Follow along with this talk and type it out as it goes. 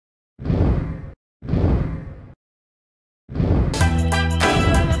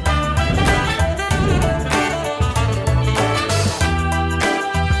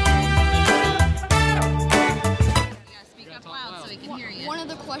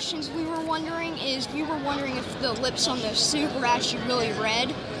questions we were wondering if the lips on the suit were actually really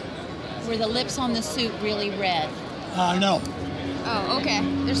red. Were the lips on the suit really red? No. Oh, okay.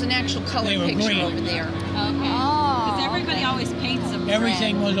 There's an actual color They were picture green. over there. Okay. Oh. Because everybody always paints them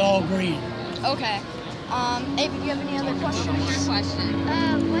Everything red. was all green. Okay. Ava, do you have any other questions? Your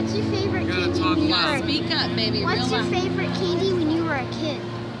question. What's your favorite candy when you were a Speak up, baby. What's real your loud. favorite candy when you were a kid?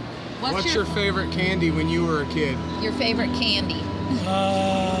 What's your favorite candy when you were a kid? Your favorite candy?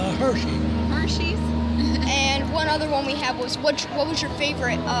 Hershey. Hershey's? And one other one we had was, what was your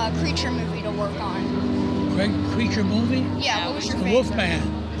favorite creature movie to work on? Creature movie? Yeah, what was your The favorite?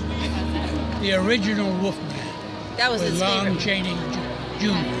 Wolfman. The original Wolfman. That was With his Lon favorite. Chaney Jr.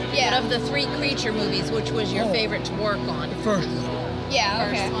 Yeah. But of the 3 creature movies, which was your favorite to work on? The first one. Yeah,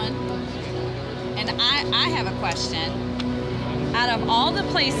 okay. First one. And I have a question. Out of all the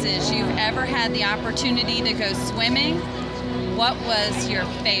places you've ever had the opportunity to go swimming, what was your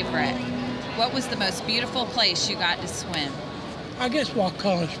favorite? What was the most beautiful place you got to swim? I guess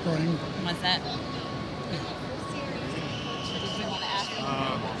Wakulla Spring. Was that?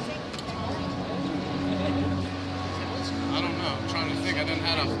 I don't know. I'm trying to think. I didn't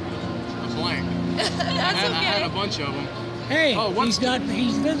have a blank. That's I okay. had a bunch of them. Hey, Oh, he's visible.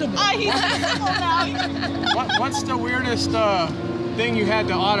 He's visible now. What's the weirdest thing you had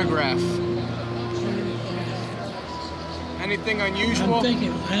to autograph? Anything unusual? I'm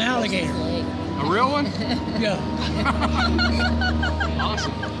thinking, an alligator. A real one? Yeah.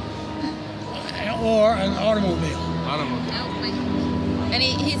 Awesome. Or an automobile. And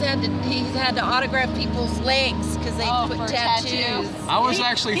he's had to autograph people's legs because they put for tattoos. I was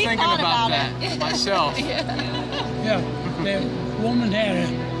actually he thinking thought about about that myself. Yeah. The woman had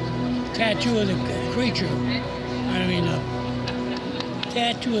a tattoo of the creature. I mean, a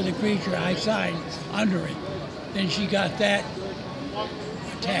tattoo of the creature I signed under it. Then she got that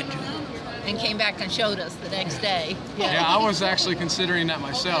tattoo. And came back and showed us the next day. Yeah, I was actually considering that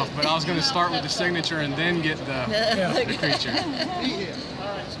myself, but I was going to start with the signature and then get the creature.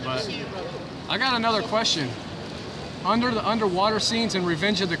 But I got another question. Under the underwater scenes in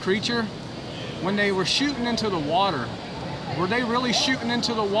Revenge of the Creature, when they were shooting into the water, were they really shooting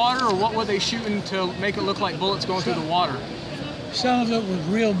into the water, or what were they shooting to make it look like bullets going through the water? Some of it was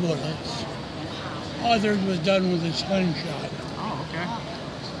real bullets. Others was done with a slingshot. Oh, okay.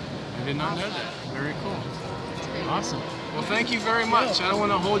 I did not know that. Very cool. Awesome. Well, thank you very much. I don't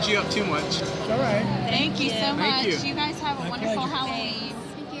want to hold you up too much. It's all right. Thank you so much. Thank you. You guys have a My wonderful pleasure. Halloween.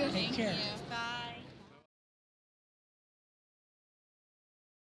 Thank you. Take care.